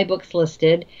have all my books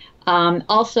listed.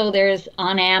 Also, there's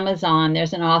on Amazon,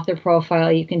 there's an author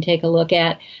profile you can take a look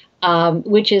at,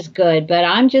 which is good. But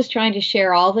I'm just trying to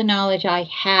share all the knowledge I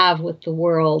have with the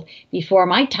world before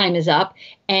my time is up.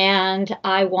 And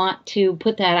I want to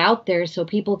put that out there so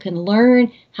people can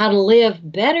learn how to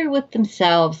live better with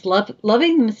themselves,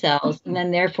 loving themselves, and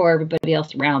then therefore everybody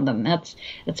else around them. That's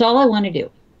all I want to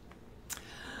do.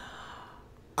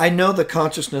 I know the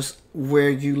consciousness where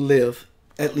you live,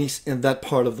 at least in that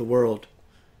part of the world,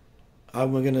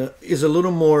 is a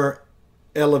little more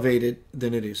elevated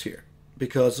than it is here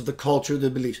because of the culture, the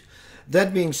beliefs.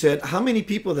 That being said, how many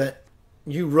people that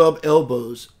you rub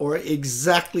elbows are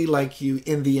exactly like you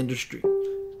in the industry?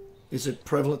 Is it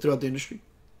prevalent throughout the industry?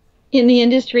 In the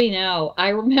industry, no. I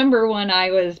remember when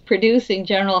I was producing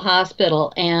General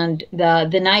Hospital, and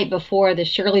the night before, the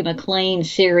Shirley MacLaine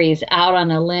series Out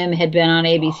on a Limb had been on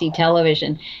ABC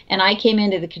television, and I came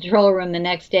into the control room the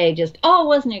next day just, oh,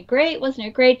 wasn't it great? Wasn't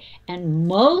it great? And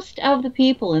most of the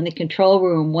people in the control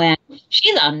room went,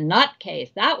 she's a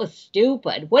nutcase. That was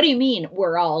stupid. What do you mean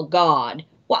we're all God?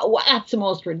 That's the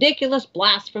most ridiculous,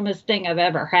 blasphemous thing I've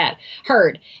ever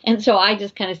heard. And so I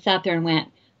just kind of sat there and went,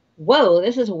 whoa,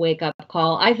 this is a wake-up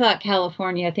call. I thought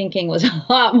California thinking was a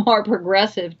lot more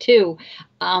progressive, too.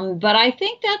 But I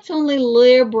think that's only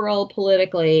liberal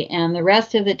politically, and the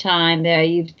rest of the time,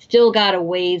 you've still got a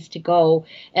ways to go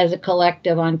as a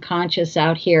collective unconscious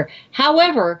out here.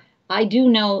 However, I do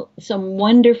know some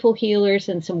wonderful healers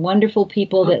and some wonderful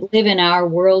people that live in our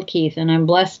world, Keith, and I'm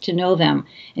blessed to know them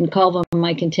and call them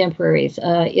my contemporaries.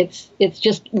 It's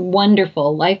just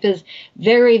wonderful. Life is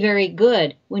very, very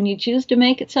good when you choose to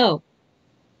make it so.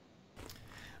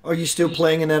 Are you still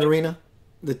playing in that arena?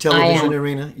 The television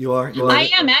arena? You are? I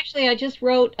am. Actually, I just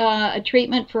wrote a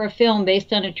treatment for a film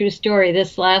based on a true story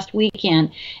this last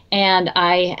weekend, and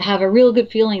I have a real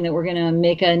good feeling that we're going to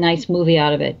make a nice movie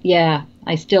out of it. Yeah,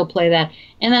 I still play that.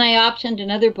 And then I optioned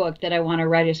another book that I want to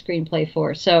write a screenplay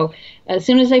for. So as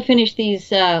soon as I finish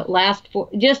these last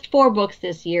just four books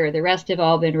this year, the rest have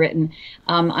all been written,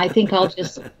 I think I'll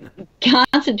just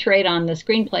concentrate on the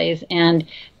screenplays and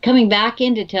coming back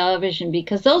into television,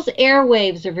 because those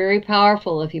airwaves are very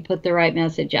powerful if you put the right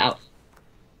message out.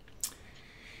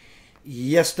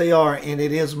 Yes, they are. And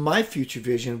it is my future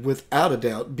vision, without a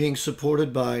doubt, being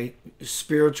supported by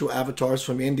spiritual avatars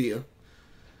from India.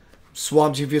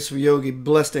 Swamiji Visvayogi,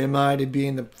 blessed am I to be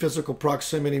in the physical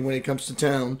proximity when he comes to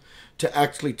town, to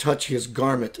actually touch his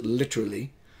garment,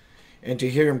 literally, and to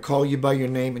hear him call you by your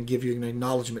name and give you an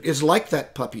acknowledgement. It's like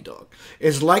that puppy dog.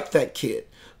 It's like that kid.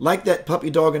 Like that puppy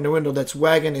dog in the window that's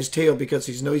wagging his tail because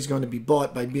he knows he's going to be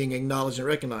bought by being acknowledged and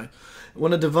recognized.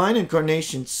 When a divine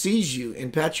incarnation sees you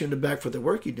and pats you in the back for the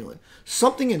work you're doing,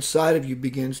 something inside of you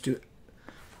begins to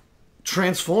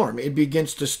transform. It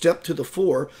begins to step to the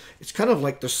fore. It's kind of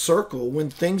like the circle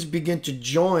when things begin to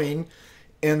join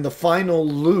in the final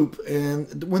loop,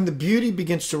 and when the beauty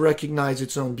begins to recognize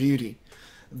its own beauty.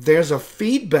 There's a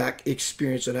feedback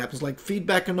experience that happens, like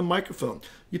feedback on the microphone.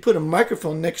 You put a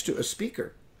microphone next to a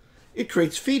speaker, it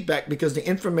creates feedback because the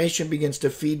information begins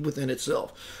to feed within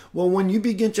itself. Well, when you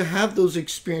begin to have those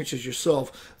experiences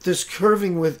yourself, this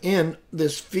curving within,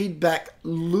 this feedback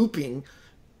looping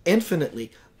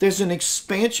infinitely, there's an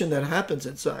expansion that happens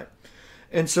inside.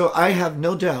 And so I have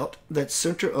no doubt that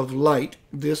Center of Light,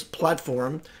 this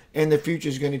platform, and the future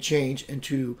is going to change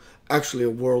into actually a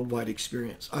worldwide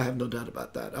experience. I have no doubt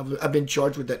about that. I've been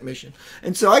charged with that mission.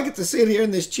 And so I get to sit here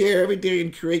in this chair every day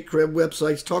and create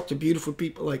websites, talk to beautiful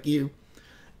people like you,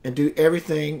 and do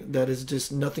everything that is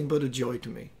just nothing but a joy to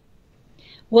me.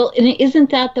 Well, and isn't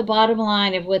that the bottom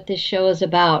line of what this show is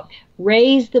about?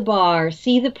 Raise the bar,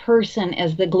 see the person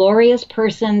as the glorious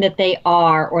person that they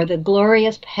are, or the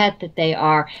glorious pet that they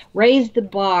are. Raise the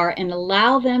bar and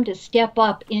allow them to step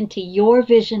up into your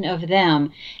vision of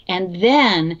them. And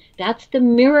then that's the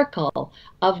miracle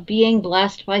of being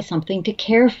blessed by something to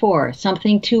care for,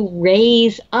 something to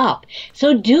raise up.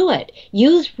 So do it.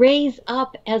 Use raise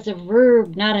up as a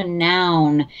verb, not a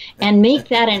noun, and make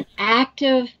that an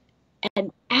active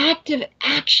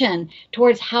action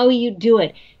towards how you do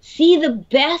it. See the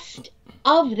best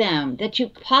of them that you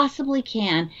possibly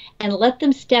can and let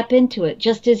them step into it,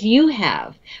 just as you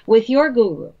have with your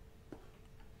guru.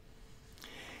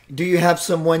 Do you have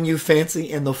someone you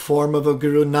fancy in the form of a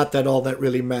guru? Not that all that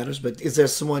really matters, but is there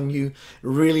someone you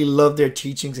really love their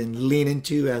teachings and lean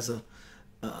into as a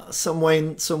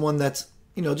someone that's,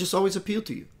 just always appealed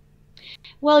to you?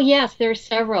 Well, yes, there are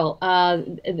several.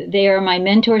 They are my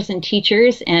mentors and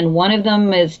teachers, and one of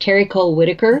them is Terry Cole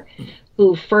Whitaker,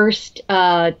 who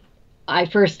I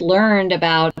first learned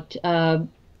about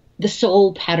the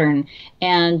soul pattern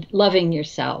and loving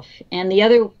yourself. And the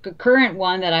other current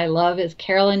one that I love is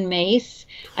Carolyn Mace.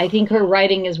 I think her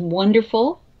writing is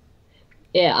wonderful.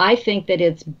 Yeah, I think that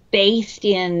it's based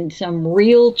in some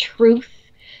real truth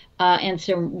and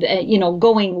some,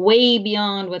 going way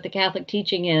beyond what the Catholic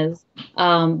teaching is,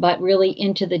 but really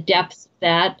into the depths of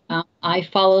that. I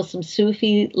follow some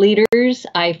Sufi leaders.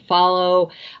 I follow,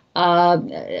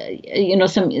 some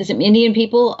Indian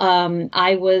people.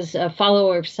 I was a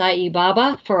follower of Sai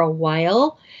Baba for a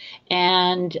while,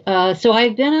 and so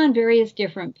I've been on various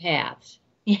different paths.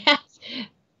 Yes,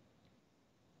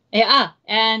 yeah,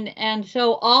 and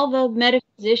so all the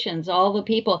metaphysicians, all the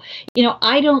people,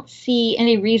 I don't see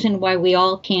any reason why we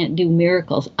all can't do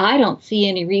miracles. I don't see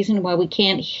any reason why we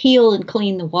can't heal and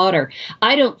clean the water.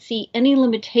 I don't see any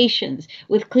limitations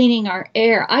with cleaning our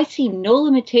air. I see no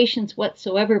limitations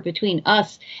whatsoever between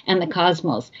us and the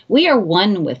cosmos. We are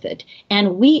one with it,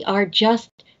 and we are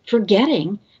just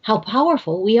forgetting how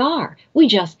powerful we are. We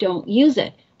just don't use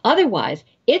it. Otherwise,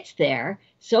 it's there,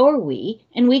 so are we,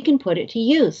 and we can put it to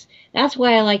use. That's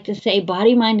why I like to say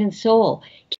body, mind, and soul.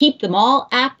 Keep them all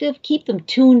active, keep them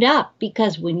tuned up,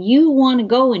 because when you want to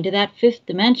go into that fifth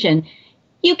dimension,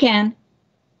 you can.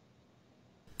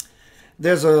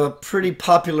 There's a pretty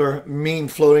popular meme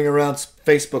floating around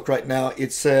Facebook right now.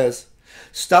 It says,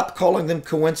 "Stop calling them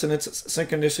coincidences,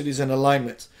 synchronicities, and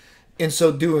alignments. In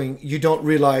so doing, you don't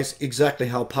realize exactly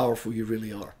how powerful you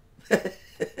really are."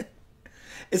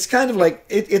 It's kind of like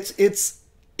it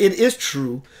is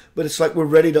true, but it's like we're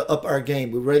ready to up our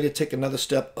game. We're ready to take another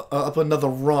step, up another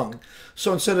rung.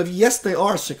 So instead of, yes, they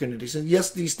are synchronicities, and yes,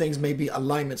 these things may be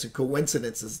alignments and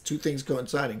coincidences, two things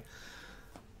coinciding.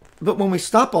 But when we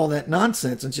stop all that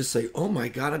nonsense and just say, oh my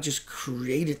God, I just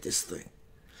created this thing,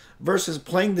 versus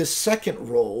playing this second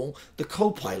role, the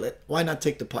co-pilot, why not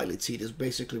take the pilot seat is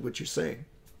basically what you're saying.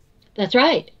 That's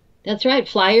right. That's right.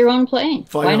 Fly your own plane.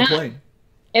 Fly Why your own not? plane.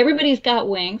 Everybody's got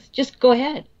wings. Just go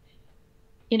ahead.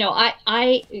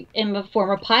 I am a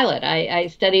former pilot. I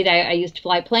studied, I used to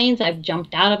fly planes. I've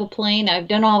jumped out of a plane. I've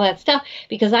done all that stuff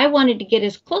because I wanted to get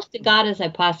as close to God as I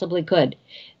possibly could.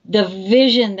 The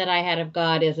vision that I had of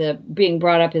God as being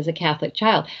brought up as a Catholic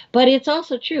child. But it's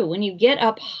also true. When you get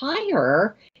up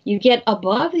higher, you get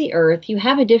above the earth, you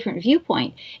have a different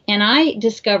viewpoint. And I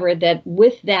discovered that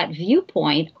with that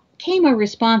viewpoint, came a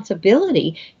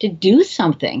responsibility to do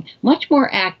something much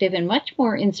more active and much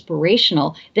more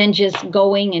inspirational than just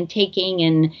going and taking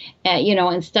and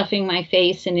and stuffing my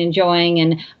face and enjoying.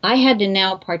 And I had to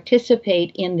now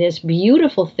participate in this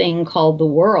beautiful thing called the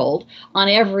world on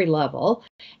every level,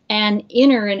 and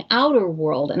inner and outer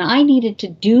world. And I needed to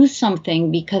do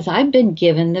something because I've been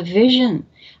given the vision.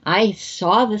 I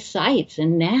saw the sights,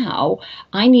 and now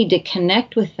I need to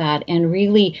connect with that and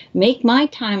really make my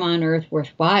time on earth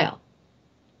worthwhile.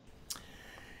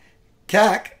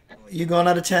 Cac, you going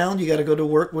out of town? You got to go to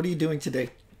work. What are you doing today?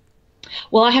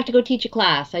 Well, I have to go teach a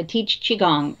class. I teach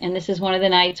Qigong, and this is one of the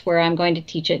nights where I'm going to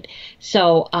teach it.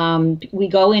 So we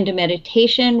go into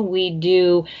meditation. We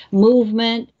do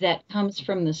movement that comes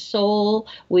from the soul.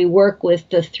 We work with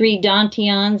the three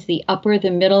dantians, the upper,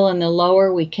 the middle, and the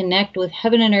lower. We connect with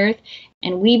heaven and earth,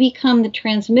 and we become the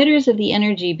transmitters of the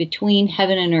energy between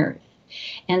heaven and earth.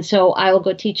 And so I will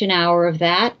go teach an hour of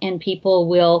that, and people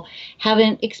will have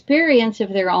an experience of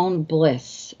their own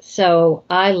bliss. So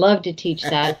I love to teach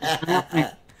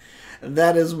that.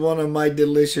 That is one of my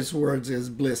delicious words, is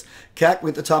bliss. Cac, we're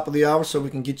at the top of the hour, so we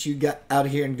can get you out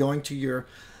of here and going to your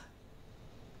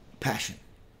passion.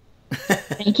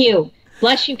 Thank you.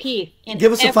 Bless you, Keith.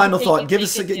 Give us a final thought. Give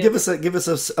us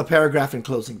a paragraph in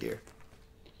closing, dear.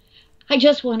 I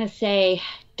just want to say,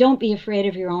 don't be afraid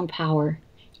of your own power.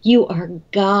 You are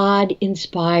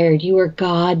God-inspired. You are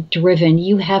God-driven.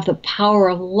 You have the power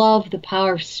of love, the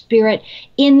power of spirit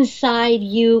inside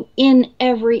you, in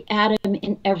every atom,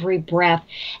 in every breath.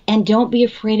 And don't be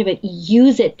afraid of it.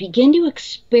 Use it. Begin to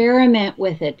experiment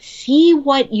with it. See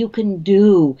what you can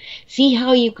do. See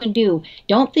how you can do.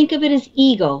 Don't think of it as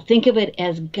ego. Think of it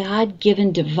as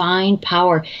God-given divine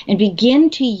power, and begin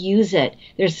to use it.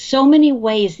 There's so many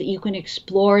ways that you can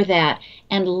explore that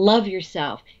and love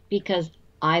yourself, because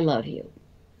I love you.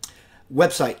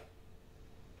 Website.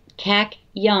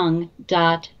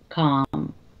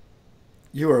 KacYoung.com.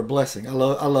 You are a blessing. I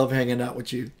love hanging out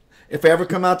with you. If I ever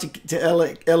come out to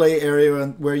LA area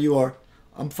and where you are,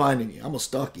 I'm finding you. I'm going to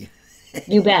stalk you.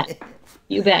 You bet.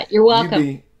 You bet. You're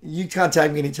welcome. You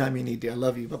contact me anytime you need to. I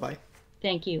love you. Bye-bye.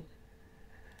 Thank you.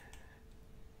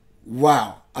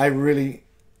 Wow, I really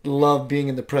love being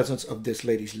in the presence of this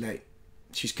lady's light.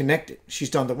 She's connected. She's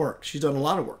done the work. She's done a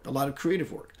lot of work, a lot of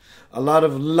creative work, a lot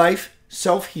of life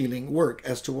self-healing work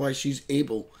as to why she's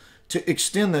able to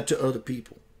extend that to other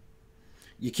people.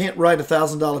 You can't write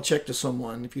 $1,000 check to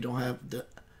someone if you don't have the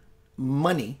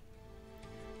money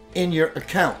in your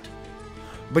account.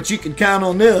 But you can count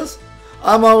on this.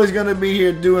 I'm always going to be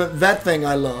here doing that thing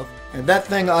I love. And that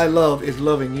thing I love is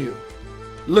loving you.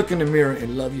 Look in the mirror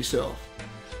and love yourself.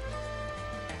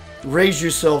 Raise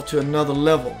yourself to another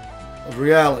level of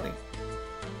reality.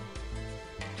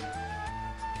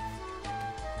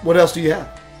 What else do you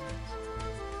have?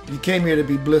 You came here to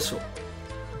be blissful.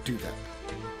 Do that.